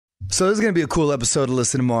So this is going to be a cool episode of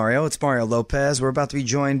Listen to Mario. It's Mario Lopez. We're about to be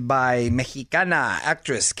joined by Mexicana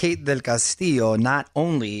actress Kate del Castillo. Not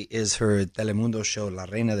only is her Telemundo show La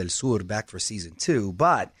Reina del Sur back for season 2,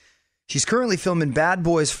 but she's currently filming Bad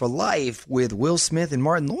Boys for Life with Will Smith and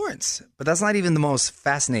Martin Lawrence. But that's not even the most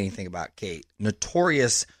fascinating thing about Kate.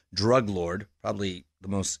 Notorious drug lord, probably the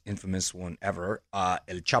most infamous one ever,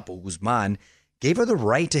 El Chapo Guzman, gave her the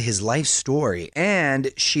right to his life story. And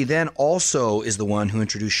she then also is the one who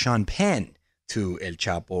introduced Sean Penn to El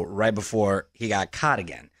Chapo right before he got caught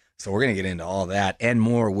again. So we're going to get into all that and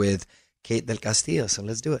more with Kate del Castillo. So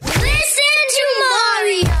let's do it. Listen to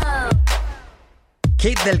Mario.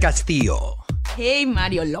 Kate del Castillo. Hey,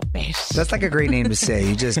 Mario Lopez. That's like a great name to say.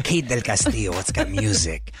 You just, Kate del Castillo. It's got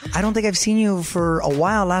music. I don't think I've seen you for a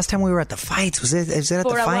while. Last time we were at the fights. Was it at the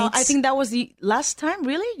fights? While, I think that was the last time,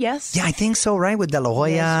 really? Yes. Yeah, I think so, right? With De La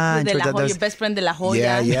Hoya. Yes, with De La Hoya, your best friend De La Hoya.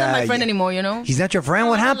 Yeah, He's not my friend anymore, you know? He's not your friend?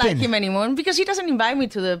 What happened? I don't like him anymore because he doesn't invite me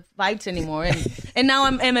to the fights anymore. And now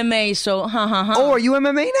I'm MMA, so Oh, are you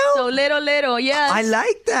MMA now? So little, yes. I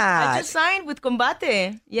like that. I just signed with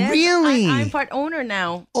Combate. Yes. Really? I'm part owner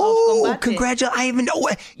now. Oh, congratulations. I even know.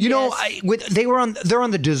 You know, they're on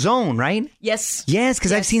the DAZN, right? Yes. Yes,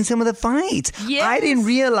 because I've seen some of the fights. Yes. I didn't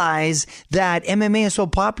realize that MMA is so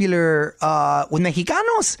popular with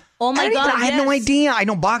Mexicanos. Oh my God! I had no idea. I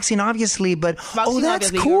know boxing, obviously, but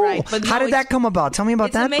that's cool. Right. But how did that come about? Tell me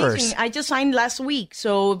about that amazing. first. I just signed last week,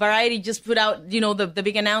 so Variety just put out, the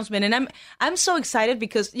big announcement, and I'm so excited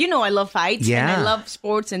because I love fights and I love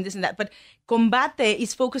sports and this and that, but Combate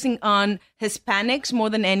is focusing on Hispanics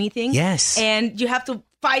more than anything. Yes, and you have to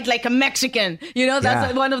fight like a Mexican. That's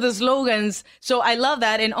like one of the slogans. So I love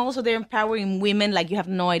that. And also they're empowering women like you have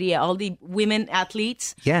no idea. All the women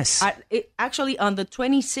athletes. Yes. Actually, on the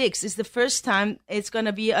 26th is the first time it's going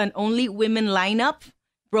to be an only women lineup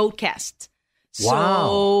broadcast. Wow.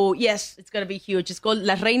 So, yes, it's going to be huge. It's called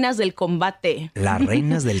Las Reinas del Combate. Las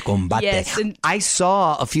Reinas del Combate. Yes. I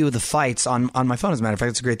saw a few of the fights on my phone. As a matter of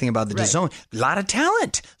fact, it's a great thing about the DAZN. A lot of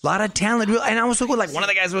talent. And I was so cool. Like, one of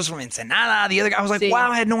the guys was from Ensenada. The other guy, I was like, wow,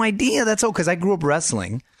 I had no idea. That's because I grew up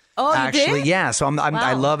wrestling. Oh, actually, you did? Yeah. So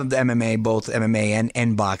I love the MMA, both MMA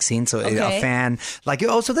and boxing. So a fan like you.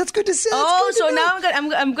 Oh, so that's good to see. Now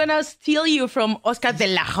I'm gonna steal you from Oscar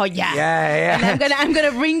de la Hoya. Yeah. And I'm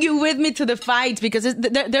gonna bring you with me to the fights because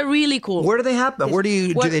they're really cool. Where do they happen? Where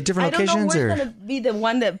do they different locations? I don't know where it's gonna be the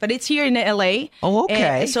one but it's here in LA. Oh,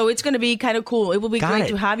 okay. So it's gonna be kind of cool. It will be great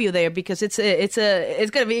to have you there because it's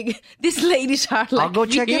gonna be. These ladies are like I'll go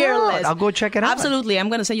check it out. Absolutely, I'm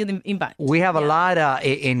gonna send you the invite. We have a lot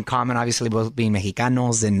in common, obviously, both being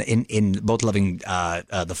Mexicanos and in both loving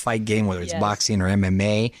the fight game, whether it's boxing or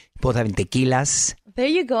MMA, both having tequilas. There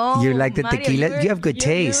you go. You like the tequila? You have good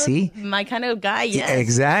taste, see? My kind of guy, yes. Yeah,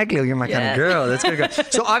 exactly. You're my kind of girl. That's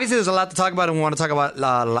good. So obviously there's a lot to talk about, and we want to talk about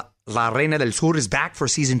La Reina del Sur is back for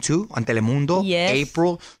season 2 on Telemundo,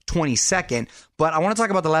 April 22nd. But I want to talk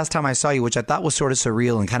about the last time I saw you, which I thought was sort of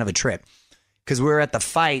surreal and kind of a trip. Because we were at the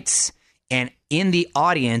fights, and in the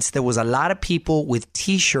audience, there was a lot of people with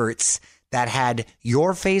T-shirts that had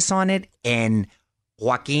your face on it and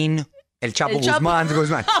Joaquin El Chapo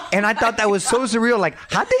Guzman. And I thought that was so surreal. Like,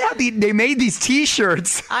 how'd they made these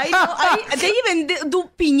T-shirts? I know. They even do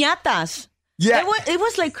piñatas. Yeah. It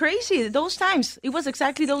was like crazy those times. It was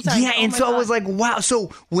exactly those times. Yeah, and so I was like, wow.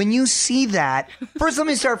 So when you see that, first let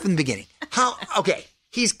me start from the beginning.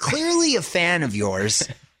 He's clearly a fan of yours.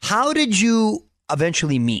 How did you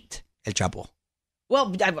eventually meet El Chapo? Well,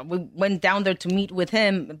 we went down there to meet with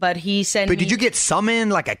him, but he sent But did you get summoned,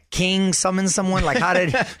 like a king summoned someone? Like, how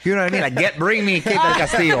did, you know what I mean? Like, bring me Kate del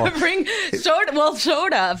Castillo.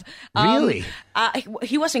 Sort of. Really?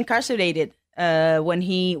 He was incarcerated when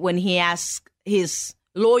he asked his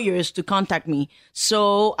lawyers to contact me.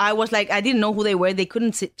 So I was like, I didn't know who they were. They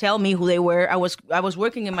couldn't tell me who they were. I was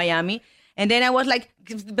working in Miami. And then I was like,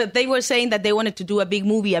 but they were saying that they wanted to do a big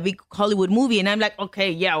Hollywood movie. And I'm like, okay,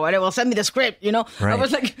 yeah, whatever, send me the script, Right. I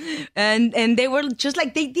was like, and they were just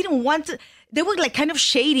like, they didn't want to, they were like kind of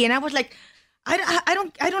shady. And I was like, I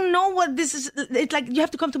don't know what this is. It's like, you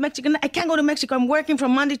have to come to Mexico. I can't go to Mexico. I'm working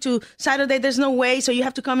from Monday to Saturday. There's no way. So you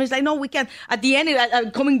have to come. It's like, no, we can't. At the end,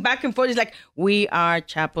 I'm coming back and forth. It's like, we are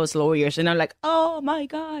Chapo's lawyers. And I'm like, oh my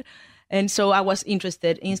God. And so I was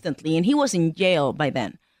interested instantly. And he was in jail by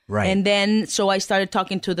then. Right. And then, so I started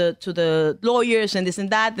talking to the lawyers and this and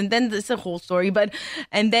that. And then there's a whole story.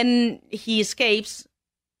 And then he escapes.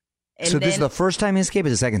 So this is the first time he escaped or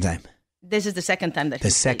the second time? This is the second time that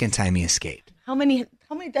The second time he escaped.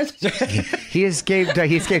 How many times? He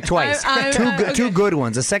escaped twice. Two good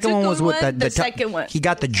ones. The second one was with the second one. He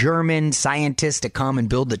got the German scientist to come and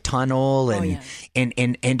build the tunnel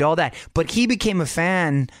and all that. But he became a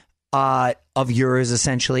fan of yours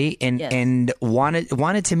essentially, and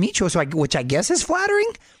wanted to meet you. So which I guess is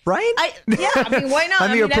flattering, right? I mean, why not? I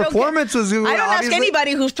mean, your performance was. I don't ask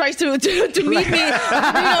anybody who tries to meet me.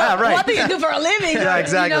 Right. What do you do for a living? Yeah,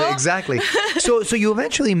 exactly. So you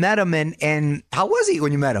eventually met him, and how was he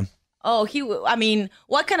when you met him? Oh, I mean,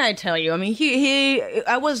 what can I tell you? I mean,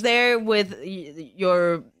 I was there with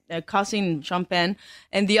your cousin Sean Penn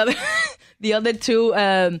and the other two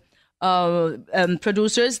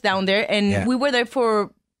producers down there, and we were there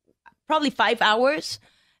for probably 5 hours,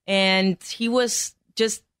 and he was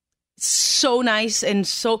just so nice, and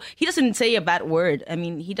so he doesn't say a bad word. I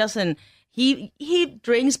mean, he doesn't. He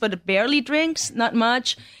drinks, but barely drinks, not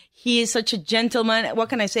much. He is such a gentleman. What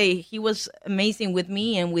can I say? He was amazing with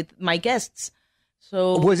me and with my guests.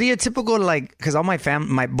 So was he a typical, like, because all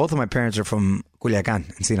both of my parents are from Culiacan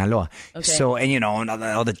in Sinaloa. Okay. So, and all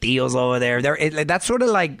the tios over there. That's sort of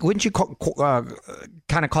like, wouldn't you kind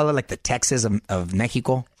of call it like the Texas of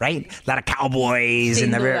Mexico, right? A lot of cowboys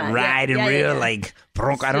and real like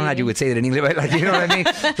bronco. I don't know how you would say that in English, but like, you know what I mean?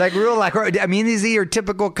 Like real, like, I mean, is he your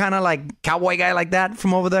typical kind of like cowboy guy like that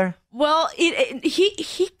from over there? Well,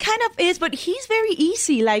 he kind of is, but he's very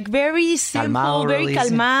easy, like very simple, very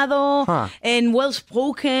calmado, and well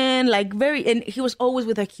spoken, like and he was always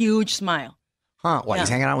with a huge smile. Huh? What? Yeah. He's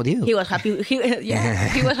hanging out with you? He was happy. He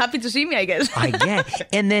was happy to see me, I guess. I get.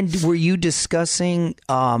 And then, were you discussing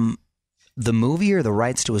the movie or the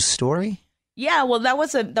rights to a story? Yeah, well, that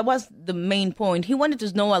was the main point. He wanted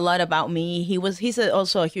to know a lot about me. He's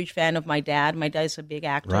also a huge fan of my dad. My dad is a big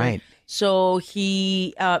actor, right? So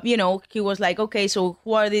he, he was like, okay, so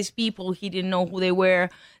who are these people? He didn't know who they were.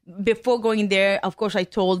 Before going there, of course, I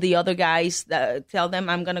told the other guys, tell them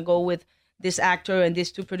I'm gonna go with this actor and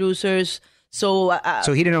these two producers. So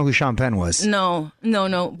he didn't know who Sean Penn was. No.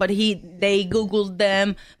 But they Googled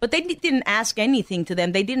them, but they didn't ask anything to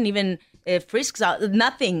them. They didn't even frisk out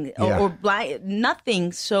nothing or blind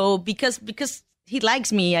nothing. So because he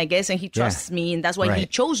likes me, I guess, and he trusts me, and that's why he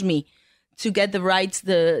chose me to get the rights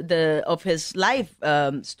of his life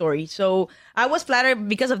story. So I was flattered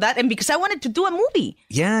because of that, and because I wanted to do a movie.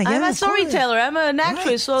 Yeah, I'm a storyteller. I'm an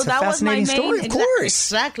actress, so it's that was my main story, of course.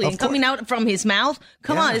 Exactly, and coming out from his mouth.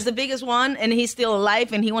 Come on, it's the biggest one, and he's still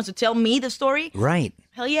alive, and he wants to tell me the story. Right.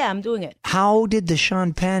 Hell yeah, I'm doing it. How did the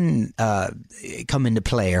Sean Penn come into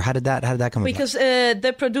play, or how did that come? Because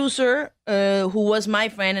the producer, who was my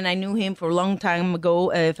friend, and I knew him for a long time ago,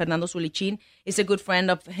 Fernando Zulichin, is a good friend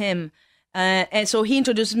of him. And so he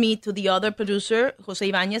introduced me to the other producer, Jose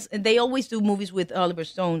Ibanez, and they always do movies with Oliver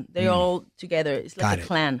Stone. They're all together. It's like a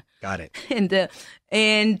clan. Got it.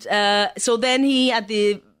 And so then he, at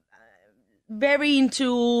the we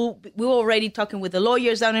were already talking with the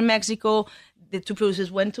lawyers down in Mexico. The two producers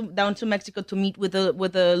went down to Mexico to meet with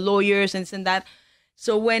the lawyers and this and that.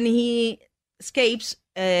 So when he escapes,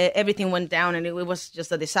 everything went down, and it was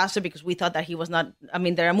just a disaster because we thought that he was not. I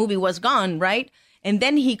mean, their movie was gone, right? And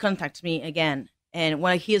then he contacts me again, and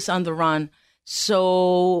when he is on the run,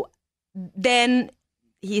 so then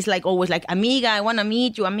he's like always like, amiga, I want to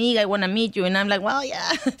meet you, amiga, I want to meet you, and I'm like, well,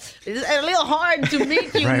 yeah, it's a little hard to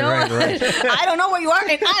meet you, right. I don't know where you are,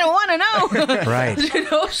 and I don't want to know, right?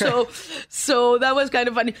 So that was kind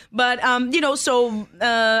of funny, but so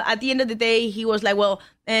at the end of the day, he was like, well,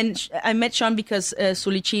 and I met Sean because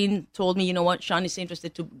Zulichin told me, you know what, Sean is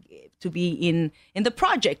interested to be in the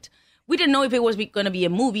project. We didn't know if it was going to be a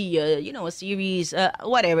movie, a series,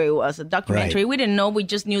 whatever it was, a documentary. Right. We didn't know. We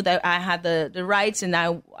just knew that I had the rights, and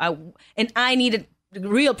I needed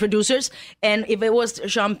real producers. And if it was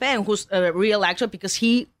Sean Penn, who's a real actor, because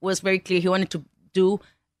he was very clear, he wanted to do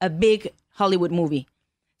a big Hollywood movie.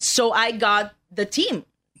 So I got the team.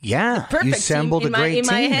 Yeah, the perfect you assembled team. a great team. In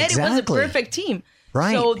my head, exactly. It was a perfect team.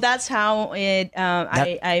 Right. So that's how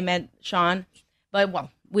I met Sean. But well.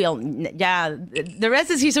 The rest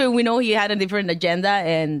is history. We know he had a different agenda,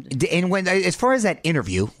 and when, as far as that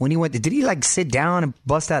interview, when he went, did he like sit down and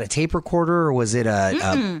bust out a tape recorder, or was it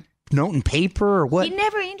a note and paper, or what? He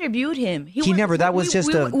never interviewed him. He never. That was just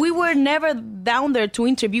we were never down there to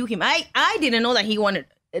interview him. I didn't know that he wanted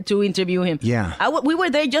to interview him. Yeah, we were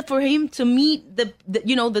there just for him to meet the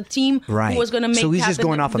team who was going to make. So he's just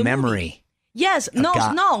going off a memory. Movie. Yes.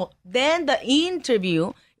 No. Then the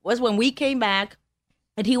interview was when we came back.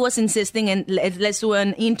 And he was insisting, and let's do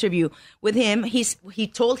an interview with him. He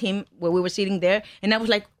told him when we were sitting there, and I was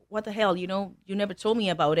like, "What the hell? You never told me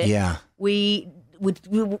about it." Yeah. We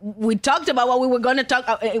we talked about what we were going to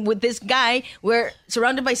talk with this guy. We're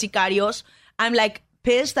surrounded by sicarios. I'm like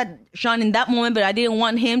pissed at Sean in that moment, but I didn't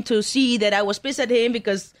want him to see that I was pissed at him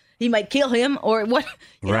because he might kill him or what.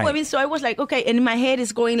 You know what I mean? So I was like, okay. And in my head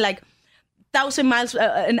is going like 1,000 miles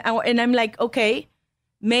an hour. And I'm like, okay,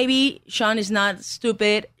 maybe Sean is not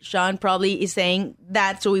stupid. Sean probably is saying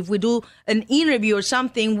that. So if we do an interview or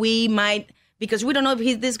something, we might, because we don't know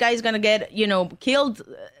if this guy is going to get, killed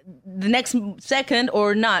the next second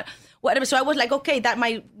or not. Whatever. So I was like, okay, that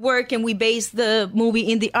might work. And we based the movie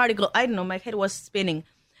in the article. I don't know. My head was spinning.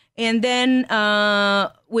 And then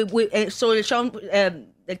so Sean,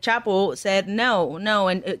 the Chapo said no.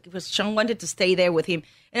 And it was Sean wanted to stay there with him.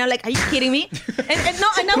 And I'm like, are you kidding me? And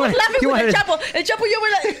I was laughing with El Chapo. El Chapo, you were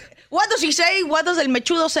like, what does he say? What does El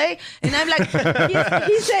Mechudo say? And I'm like,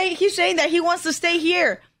 he's saying that he wants to stay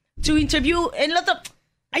here to interview. And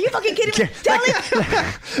are you fucking kidding me? Tell him.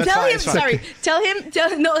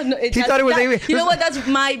 No. He thought it was. You know what? That's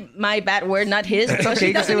my bad word, not his. It's okay.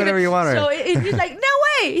 You can say whatever you want. So he's like, no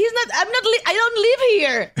way. He's not. I'm not. I don't live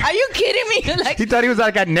here. Are you kidding me? Like, he thought he was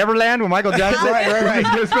like at Neverland with Michael Jackson. Right.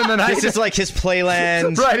 He was spend the night. This is like his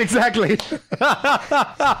playland. Right. Exactly.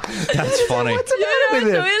 That's funny. So he's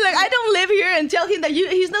like, I don't live here, and tell him that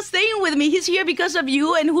he's not staying with me. He's here because of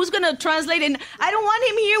you, and who's gonna translate? And I don't want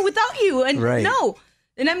him here without you. And no.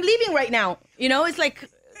 And I'm leaving right now. It's like,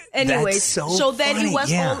 anyways. So then it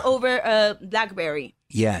was all over BlackBerry.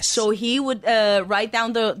 Yes. So he would write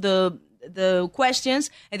down the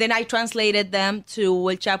questions, and then I translated them to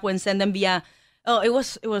El Chapo and send them via. Oh, it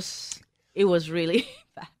was really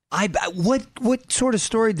bad. What sort of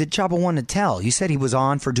story did Chapo want to tell? You said he was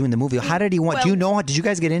on for doing the movie. How did he want? Do you know? Did you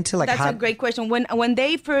guys get into That's a great question. When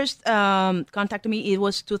they first contacted me, it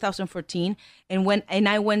was 2014, and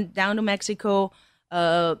I went down to Mexico.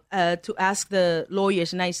 To ask the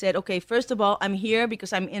lawyers, and I said, okay, first of all, I'm here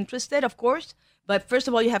because I'm interested, of course, but first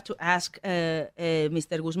of all, you have to ask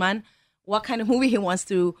Mr. Guzman what kind of movie he wants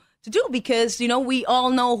to do, because we all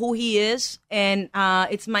know who he is, and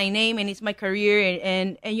it's my name and it's my career,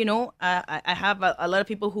 and I have a lot of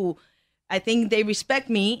people who I think they respect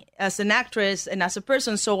me as an actress and as a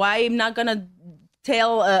person, so I'm not gonna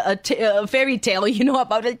tell a fairy tale,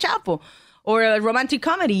 about El Chapo. Or a romantic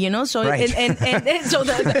comedy, So right. and so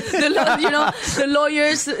the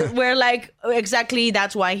lawyers were like, exactly,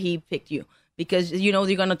 that's why he picked you, because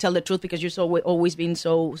you're gonna tell the truth, because you're always been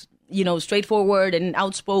so straightforward and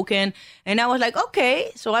outspoken. And I was like,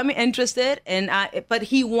 okay, so I'm interested, but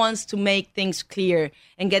he wants to make things clear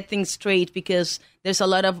and get things straight, because there's a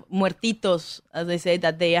lot of muertitos, as they say,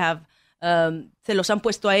 that they have. Se los han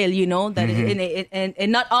puesto a él, that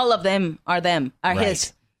and not all of them are right.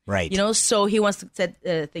 His. Right. So he wants to set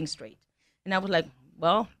things straight. And I was like,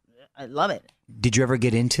 well, I love it. Did you ever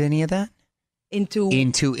get into any of that?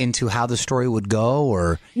 Into how the story would go,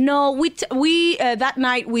 or? No, we that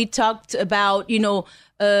night we talked about,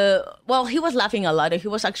 well, he was laughing a lot. He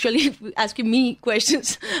was actually asking me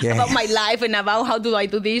questions about my life and about how do I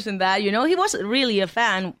do this and that. He was really a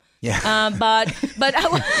fan. Yeah. But I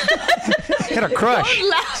had a crush.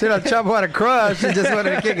 Said El Chapo had a crush and just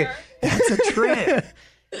wanted to kick it. That's a trip.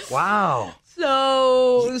 Wow.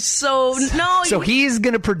 So no. So he's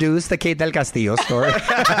going to produce the Kate del Castillo story. You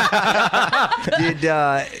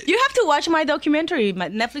have to watch my documentary. My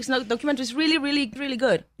Netflix documentary is really, really, really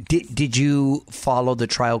good. Did you follow the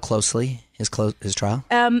trial closely? His trial?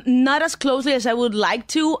 Not as closely as I would like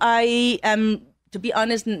to. I am, to be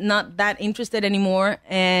honest, not that interested anymore.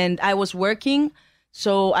 And I was working,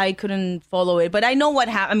 so I couldn't follow it. But I know what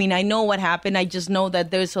happened. I know what happened. I just know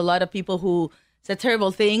that there's a lot of people who said terrible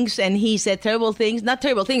things, and he said terrible things. Not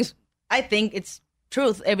terrible things. I think it's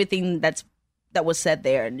truth. Everything that was said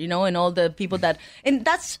there, and all the people and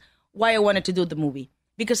that's why I wanted to do the movie,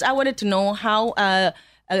 because I wanted to know how a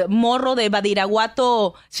morro de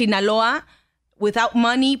Badiraguato, Sinaloa, without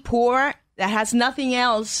money, poor, that has nothing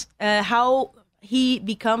else, how he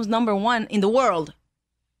becomes number one in the world.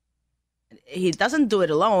 He doesn't do it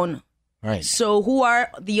alone. Right. So who are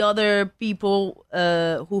the other people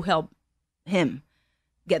who help him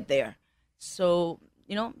get there? So,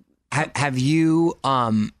 Have you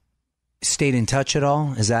stayed in touch at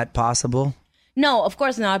all? Is that possible? No, of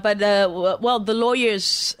course not. But, the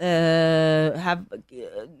lawyers have,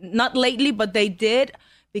 not lately, but they did,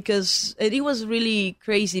 because it was really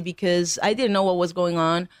crazy, because I didn't know what was going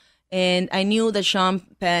on. And I knew that Sean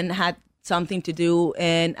Penn had something to do.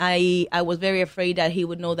 And I was very afraid that he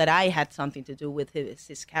would know that I had something to do with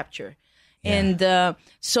his capture. Yeah. And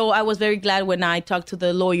so I was very glad when I talked to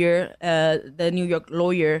the lawyer, the New York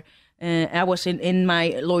lawyer, I was in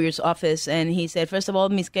my lawyer's office, and he said, first of all,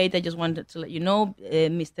 Miss Kate, I just wanted to let you know,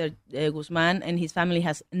 Mr. Guzman and his family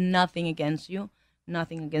has nothing against you,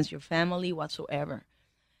 nothing against your family whatsoever.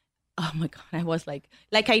 Oh, my God. I was like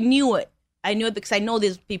I knew it. I knew it because I know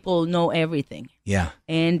these people know everything. Yeah.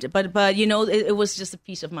 But you know, it was just a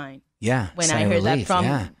peace of mind. Yeah. When I heard that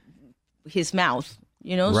from his mouth.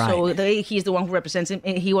 You know, Right. so he's the one who represents him.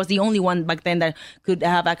 He was the only one back then that could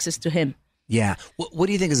have access to him. Yeah. What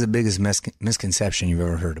do you think is the biggest misconception you've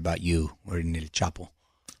ever heard about you or in El Chapo?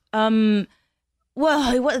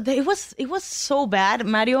 Well, it was so bad,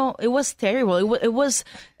 Mario. It was terrible. It was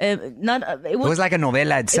not. It was like a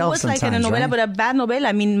novela itself. It was like a novela, right? but a bad novela.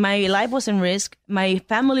 I mean, my life was in risk. My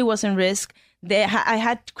family was in risk. I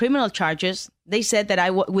had criminal charges. They said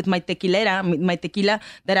that with my tequila,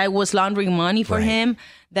 that I was laundering money for Right. him.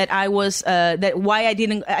 That I was that why I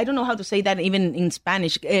didn't. I don't know how to say that even in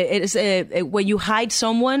Spanish. It is when you hide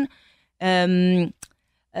someone.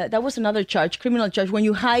 That was another charge, criminal charge. When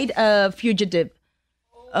you hide a fugitive.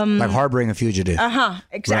 Like harboring a fugitive.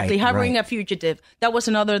 Exactly. Right, Harboring right. a fugitive. That was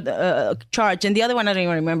another charge, and the other one I don't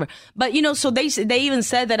even remember. But you know, so they even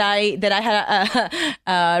said that I had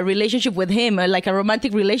a relationship with him, like a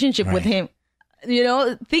romantic relationship with Right. him. You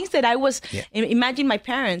know, things that I was. Yeah. Imagine my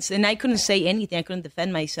parents, and I couldn't say anything. I couldn't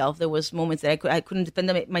defend myself. There was moments that I couldn't defend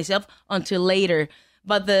myself until later.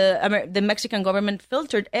 But the Mexican government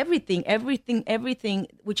filtered everything,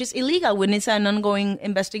 which is illegal when it's an ongoing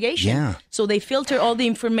investigation. Yeah. So they filter all the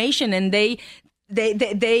information, and they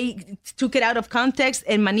took it out of context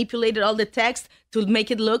and manipulated all the text to make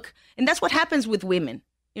it look. And that's what happens with women.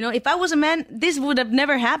 You know, if I was a man, this would have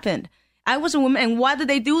never happened. I was a woman, and what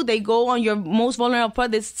do? They go on your most vulnerable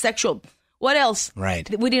part, that's sexual. What else? Right.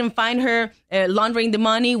 We didn't find her laundering the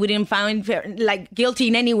money. We didn't find her like guilty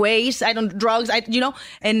in any ways. Drugs.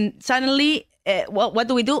 And suddenly, what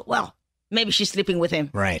do we do? Well, maybe she's sleeping with him.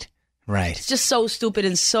 Right. Right. It's just so stupid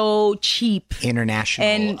and so cheap. International.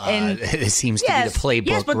 And it seems to be the playbook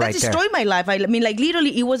yes, but right that there. destroyed my life. I mean, like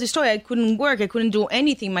literally, it was destroyed. I couldn't work. I couldn't do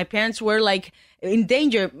anything. My parents were like in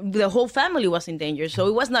danger. The whole family was in danger. So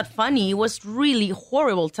it was not funny. It was really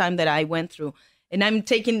horrible time that I went through. And I'm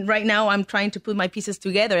trying to put my pieces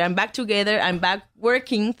together. I'm back together. I'm back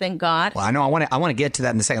working. Thank God. Well, I know. I want to get to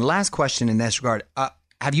that in a second. Last question in this regard.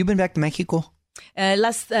 Have you been back to Mexico?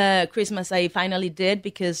 Last Christmas, I finally did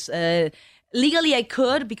because legally I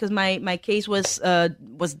could because my case was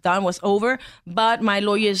done, was over. But my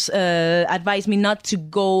lawyers advised me not to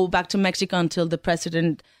go back to Mexico until the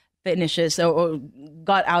president finishes or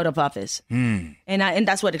got out of office. And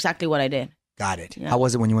that's exactly what I did. Got it. Yeah. How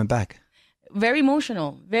was it when you went back? Very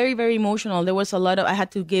emotional, very, very emotional. There was I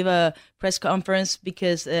had to give a press conference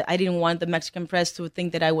because I didn't want the Mexican press to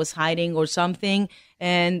think that I was hiding or something.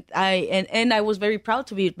 And I was very proud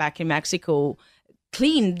to be back in Mexico,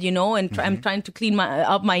 clean, you know, and I'm trying to clean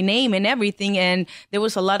up my name and everything. And there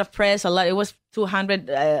was a lot of press, it was 200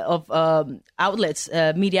 of outlets,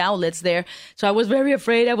 media outlets there. So I was very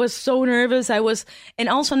afraid. I was so nervous. And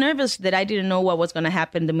also nervous that I didn't know what was going to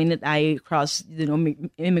happen the minute I crossed,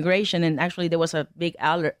 immigration. And actually there was a big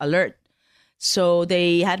alert. So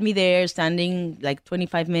they had me there standing like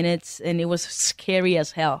 25 minutes, and it was scary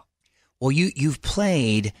as hell. Well, you've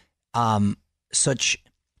played such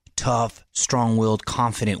tough, strong-willed,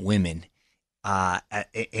 confident women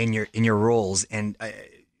in your roles, and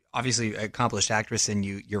obviously accomplished actress. And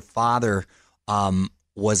your father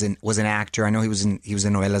was an actor. I know he was in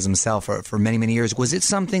novelas himself for many years. Was it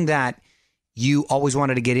something that you always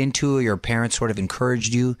wanted to get into, or your parents sort of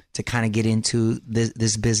encouraged you to kind of get into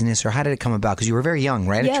this business, or how did it come about? Because you were very young,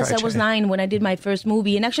 right? Yes, I was 9 when I did my first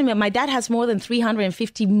movie. And actually, my dad has more than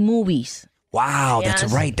 350 movies. Wow, Yes.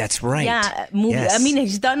 that's right. Yeah, movie. Yes. I mean,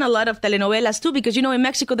 he's done a lot of telenovelas too, because in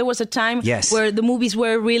Mexico there was a time Yes. where the movies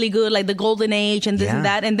were really good, like the Golden Age and this and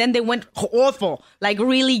that, and then they went awful, like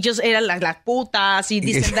really just era like putas y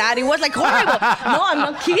this and that. It was like horrible. No, I'm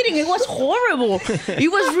not kidding. It was horrible.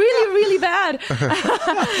 It was really, really bad.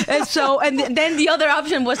 and then the other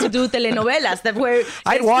option was to do telenovelas that were.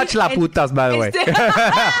 I'd watch La Putas, by the way.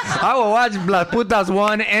 I will watch La Putas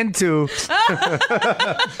 1 and 2.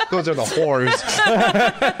 Those are the whores. So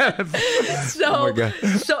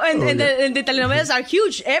the telenovelas are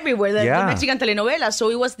huge everywhere. The Mexican telenovelas. So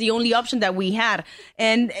it was the only option that we had.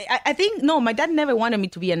 And I think my dad never wanted me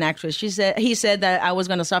to be an actress. He said that I was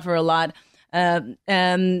going to suffer a lot.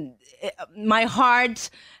 My heart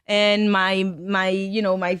and my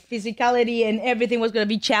my physicality and everything was going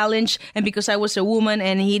to be challenged, and because I was a woman,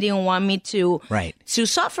 and he didn't want me to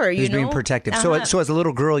suffer. He was being protective. So as a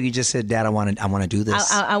little girl, you just said, "Dad, I want to do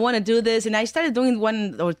this. I want to do this," and I started doing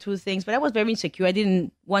one or two things, but I was very insecure. I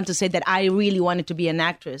didn't want to say that I really wanted to be an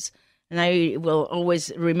actress, and I will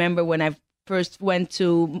always remember when I first went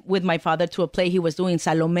with my father to a play he was doing,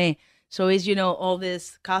 Salome. So it's, all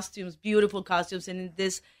these costumes, beautiful costumes, and in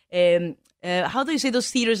this, how do you say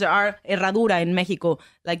those theaters that are herradura in Mexico,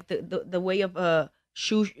 like the way of a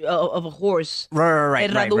shoe of a horse, right,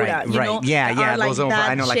 herradura, right. Yeah, like those over.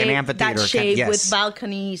 I know, like an amphitheater, that shape with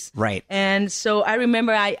balconies, right. And so I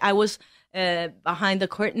remember I was behind the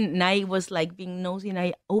curtain, and I was like being nosy, and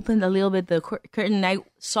I opened a little bit the curtain, and I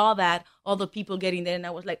saw that all the people getting there, and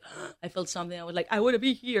I was like, I felt something. I was like, I want to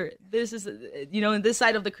be here. This is, in this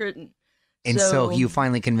side of the curtain. And so you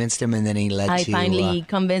finally convinced him, and then he let you. I finally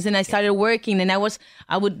convinced, and I started working, and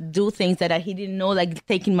I would do things that he didn't know, like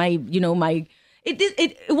taking my, my.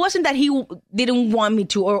 It wasn't that he didn't want me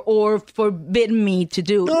to or forbid me to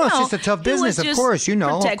do. No, it's just a tough business, of course.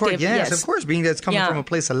 Of course, yes, of course. Being that's coming from a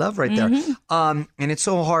place of love, right there. And it's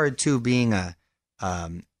so hard too, being a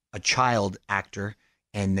child actor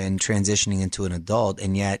and then transitioning into an adult,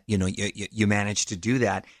 and yet you managed to do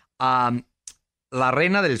that. La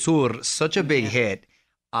Reina del Sur, such a big hit,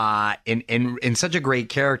 and such a great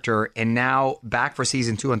character, and now back for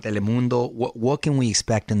season 2 on Telemundo. What can we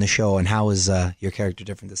expect in the show, and how is your character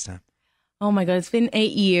different this time? Oh my God, it's been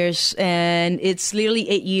 8 years, and it's literally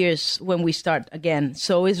 8 years when we start again.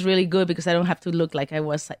 So it's really good because I don't have to look like I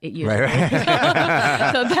was 8 years ago.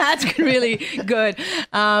 So that's really good.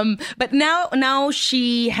 But now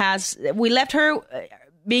we left her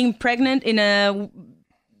being pregnant in a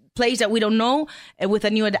place that we don't know, with a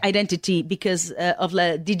new identity because of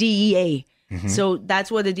the DEA. So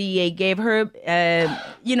that's what the DEA gave her,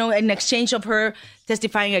 in exchange of her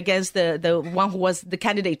testifying against the one who was the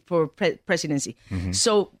candidate for presidency.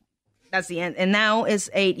 So that's the end. And now it's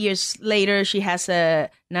 8 years later. She has a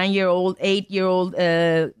 9-year-old, 8-year-old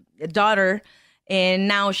daughter, and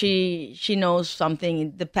now she knows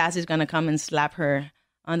something. The past is gonna come and slap her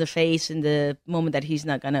on the face in the moment that he's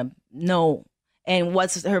not gonna know. And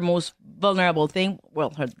what's her most vulnerable thing? Well,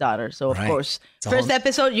 her daughter. So, of course, first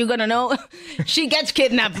episode, you're going to know she gets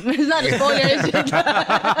kidnapped. It's not a spoiler.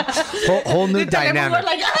 whole new dynamic. We're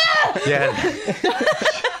like, Yeah.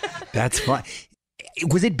 That's fun.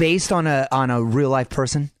 Was it based on a real life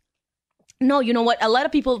person? No, you know what? A lot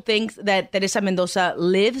of people think that Teresa Mendoza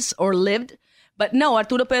lives or lived. But no,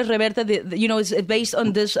 Arturo Pérez Reverte, is based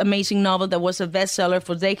on this amazing novel that was a bestseller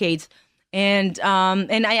for decades. And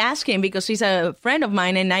I asked him, because he's a friend of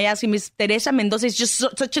mine, and I asked him, is Teresa Mendoza is just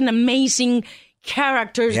such an amazing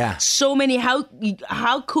character. Yeah. So many. How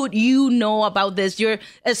could you know about this? You're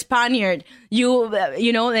a Spaniard. And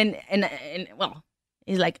well,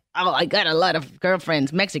 he's like, oh, I got a lot of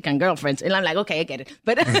girlfriends, Mexican girlfriends, and I'm like, okay, I get it.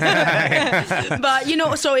 But but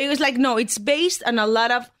so it was like, no, it's based on a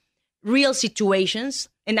lot of real situations,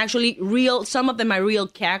 and actually some of them are real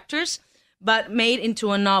characters, but made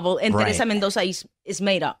into a novel, and Teresa Mendoza is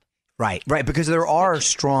made up. Right, because there are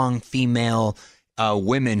strong female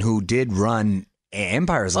women who did run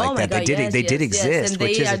empires like that. God, they did exist. And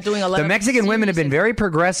they are doing a lot the Mexican women have been very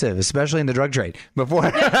progressive, especially in the drug trade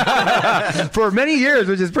before for many years,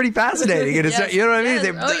 which is pretty fascinating. And it's, you know what I mean?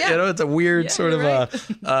 It's a weird sort of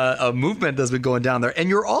a movement that's been going down there. And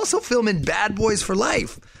you're also filming Bad Boys for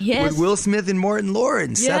Life with Will Smith and Martin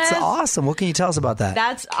Lawrence. Yes. That's awesome. What can you tell us about that?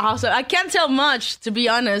 That's awesome. I can't tell much, to be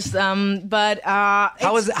honest. But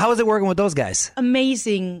how is it working with those guys?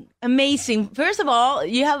 Amazing. First of all,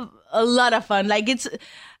 you have a lot of fun. Like it's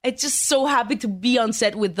just so happy to be on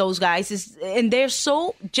set with those guys. And they're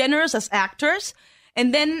so generous as actors.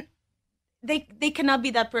 And then they cannot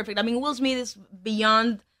be that perfect. I mean, Will Smith is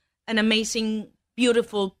beyond an amazing,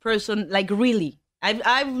 beautiful person. Like really,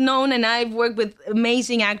 I've known and I've worked with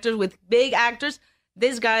amazing actors, with big actors.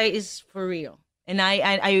 This guy is for real, and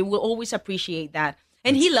I will always appreciate that.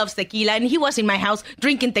 And he loves tequila, and he was in my house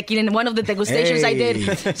drinking tequila in one of the degustations I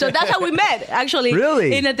did. So that's how we met, actually.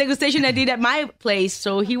 Really? In a degustation I did at my place.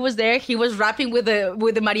 So he was there. He was rapping with the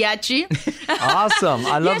mariachi. Awesome.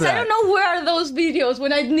 I love that. Yes, I don't know where are those videos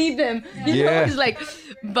when I need them. You know, it's like,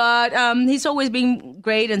 but he's always been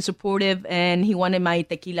great and supportive, and he wanted my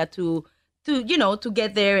tequila to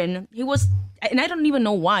get there. And he was, and I don't even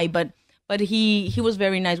know why, but he was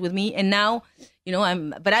very nice with me. And now, he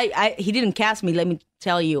didn't cast me, let me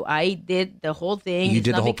tell you. I did the whole thing. You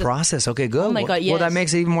did the whole process. Okay, good. Oh my God, yes. Well, that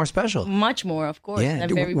makes it even more special. Much more, of course. Yeah.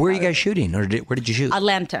 Where are you guys shooting? Or where did you shoot?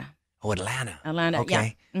 Atlanta. Oh, Atlanta.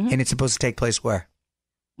 Okay. Yeah. And it's supposed to take place where?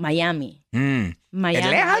 Miami. Atlanta?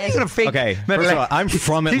 How are you yes. gonna fake? Okay, first of all, I'm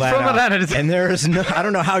from Atlanta. from Atlanta. And there is no, I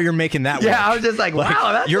don't know how you're making that work. Yeah, I was just like,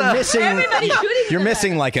 wow, that's you're missing. Everybody's shooting You're for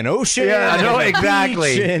missing like an ocean. Yeah, I know and a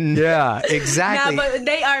exactly. beach and- Yeah, exactly. Yeah, but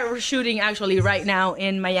they are shooting actually right now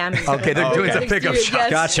in Miami. Okay, they're doing okay. some pickup Yes.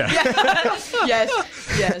 shots. Gotcha.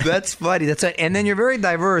 yes. That's funny. That's it. And then you're very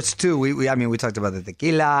diverse too. I mean, we talked about the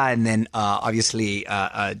tequila, and then obviously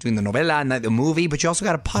doing the novela and the movie. But you also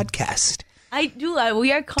got a podcast. I do.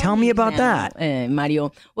 We are. Tell me about that,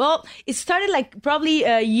 Mario. Well, it started like probably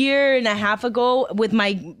a year and a half ago with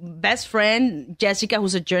my best friend Jessica,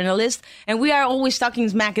 who's a journalist, and we are always talking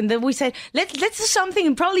smack. And then we said, let's do something.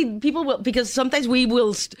 And probably people will, because sometimes we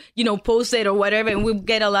will, post it or whatever, and we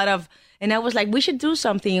get a lot of. And I was like, we should do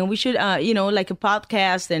something, and we should, like a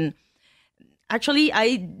podcast. And actually,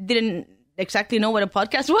 I didn't exactly know what a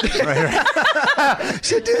podcast was.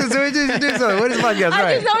 Should do so. What is podcast? I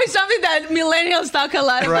Right. just know it's something that millennials talk a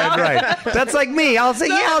lot about. Right. That's like me. I'll say,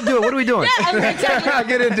 yeah, I'll do it. What are we doing? Yeah, exactly. I'll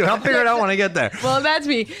get into it. I'll figure it out when I get there. Well, that's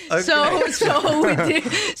me.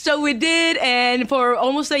 So we did, and for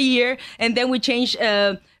almost a year, and then we changed.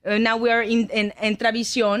 Now we are in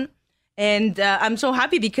Entravisión, and I'm so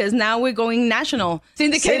happy because now we're going national.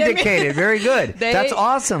 Syndicated. Very good. That's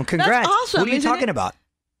awesome. Congrats. That's awesome, What are you isn't talking it? about?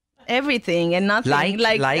 Everything and nothing.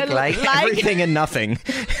 Like. Everything and nothing.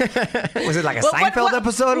 Was it like a What- Seinfeld what-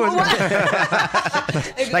 episode?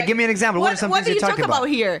 Like, give me an example. What are some What things do you're you talk talking about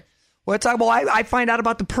here? Well, I find out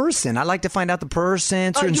about the person. I like to find out the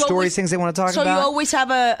person, certain you stories, always- things they want to talk So about. you always have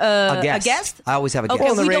a guest. I always have a guest. Okay,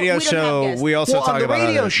 Well, on the we don't- radio we don't have show, guests. we also Well, talk on the about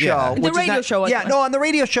radio other- show, yeah. The which is radio not- show as yeah, well. no, on the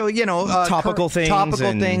radio show, Topical things topical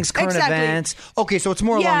and- things, current Exactly. events. Okay, so it's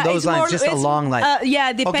more Yeah, along those it's lines, more- just a it's, long line.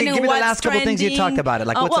 Yeah, depending okay, give on me the what's last couple things you trending. talked about it.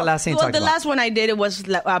 Like, what's the last thing you talked the about? last one I did was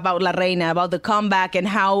about La Reina, about the comeback and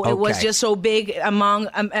how it was Okay. just so big among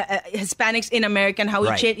Hispanics in America, and how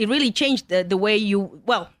Right. it really changed the way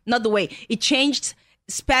not the way, it changed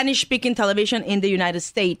Spanish-speaking television in the United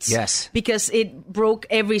States. Yes. Because it broke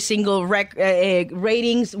every single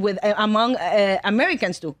ratings with among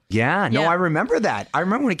Americans too. Yeah, no, Yeah. I remember that. I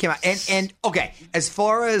remember when it came out. And okay, as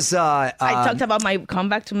far as I talked about my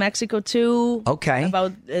comeback to Mexico too. okay,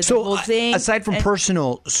 About the so whole thing. aside from And-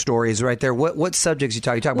 personal stories, right there, what subjects you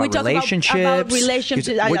talk? You talk We about talk relationships. about relationships,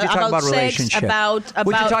 Would you talk about sex, relationship? about-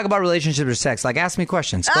 Would you talk about relationships or sex? Like, ask me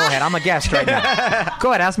questions. Go ahead. I'm a guest right now. Go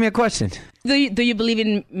ahead. Ask me a question. Do you believe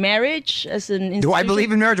in marriage as an institution? Do I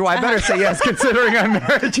believe in marriage? Well, I better say yes, considering I'm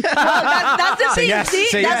married. That's the thing. yes, See,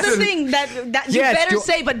 say that's yes. the thing that you Yes, better do-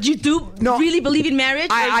 say. But you do No. really believe in marriage?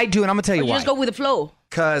 I do, and I'm gonna tell you Or why. just go with the flow.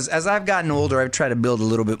 Because as I've gotten older, I've tried to build a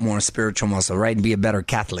little bit more spiritual muscle, right, and be a better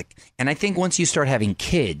Catholic. And I think once you start having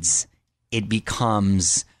kids, it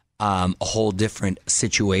becomes a whole different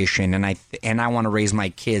situation. And I want to raise my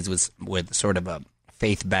kids with sort of a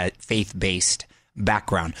faith-based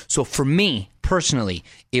background. So for me personally,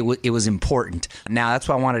 it was important. Now that's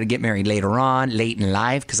why I wanted to get married late in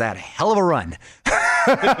life, because I had a hell of a run.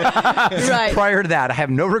 Right. Prior to that, I have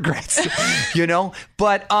no regrets,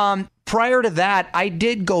 But prior to that, I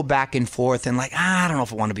did go back and forth and I don't know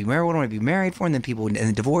if I want to be married. What do I want to be married for? And then people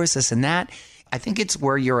and divorce, this and that. I think it's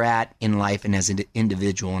where you're at in life and as an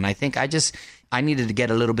individual. And I think I needed to get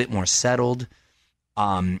a little bit more settled,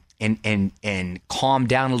 and calm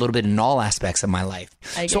down a little bit in all aspects of my life.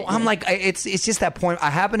 So I'm like, it's just that point. I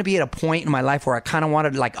happen to be at a point in my life where I kind of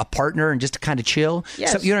wanted like a partner and just to kind of chill.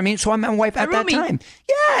 Yes. So, you know what I mean? So I'm my wife at that roomie. time.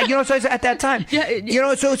 Yeah, so it's at that time.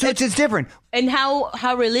 Yeah, So it's different. And how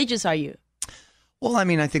religious are you? Well, I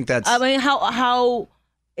mean, I think that's. I mean, how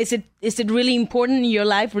is it really important in your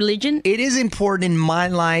life, religion? It is important in my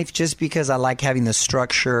life just because I like having the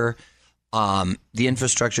structure, the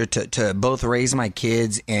infrastructure to both raise my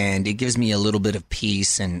kids, and it gives me a little bit of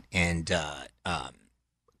peace and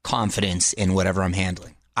confidence in whatever I'm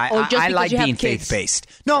handling. I like being faith-based.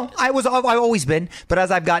 No, I've always been, but as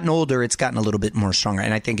I've gotten older, it's gotten a little bit more stronger,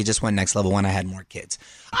 and I think it just went next level when I had more kids.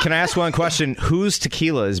 Can I ask one question? Whose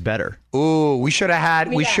tequila is better? Ooh, we should have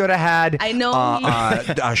had. I know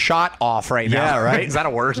a shot off right now. Yeah, right? Is that a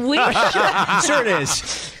word? We should. Sure it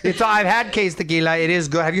is. I've had Case Tequila. It is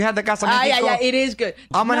good. Have you had the Casamiento? Yeah, it is good.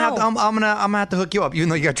 I'm gonna No. have to hook you up, even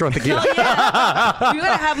though you got your own tequila. Oh, yeah. You're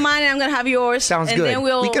gonna have mine, and I'm gonna have yours. Sounds and good. Then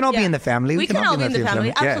We can all be in the family. We can all be in the family.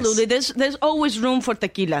 Yes. Absolutely. There's always room for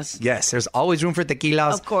tequilas. Yes, there's always room for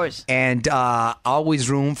tequilas. Of course. And always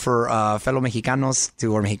room for fellow Mexicanos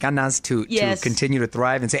or Mexicanas to Yes. continue to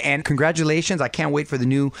thrive and say, and congratulations. I can't wait for the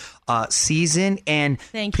new season. And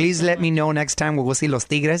Thank you please so let me know next time we'll see Los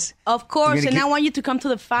Tigres. Of course, You're gonna and keep- I want you to come to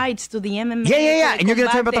the fights, to the MMA. Yeah. And you're going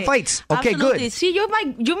to talk about the fights. Okay, Absolutely. good. See, you're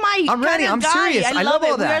my I'm ready. kind I'm of guy. serious. I love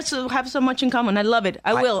all it. that. We have so much in common. I love it.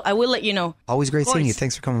 I will let you know. Always great Of seeing you. course.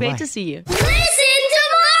 Thanks for coming by. Great to see you. Listen to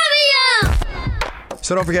Mario!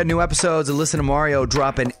 So don't forget, new episodes of Listen to Mario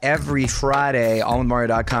dropping every Friday.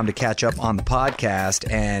 AllWithMario.com to catch up on the podcast.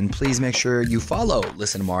 And please make sure you follow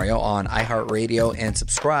Listen to Mario on iHeartRadio and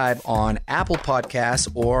subscribe on Apple Podcasts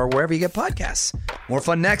or wherever you get podcasts. More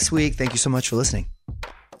fun next week. Thank you so much for listening.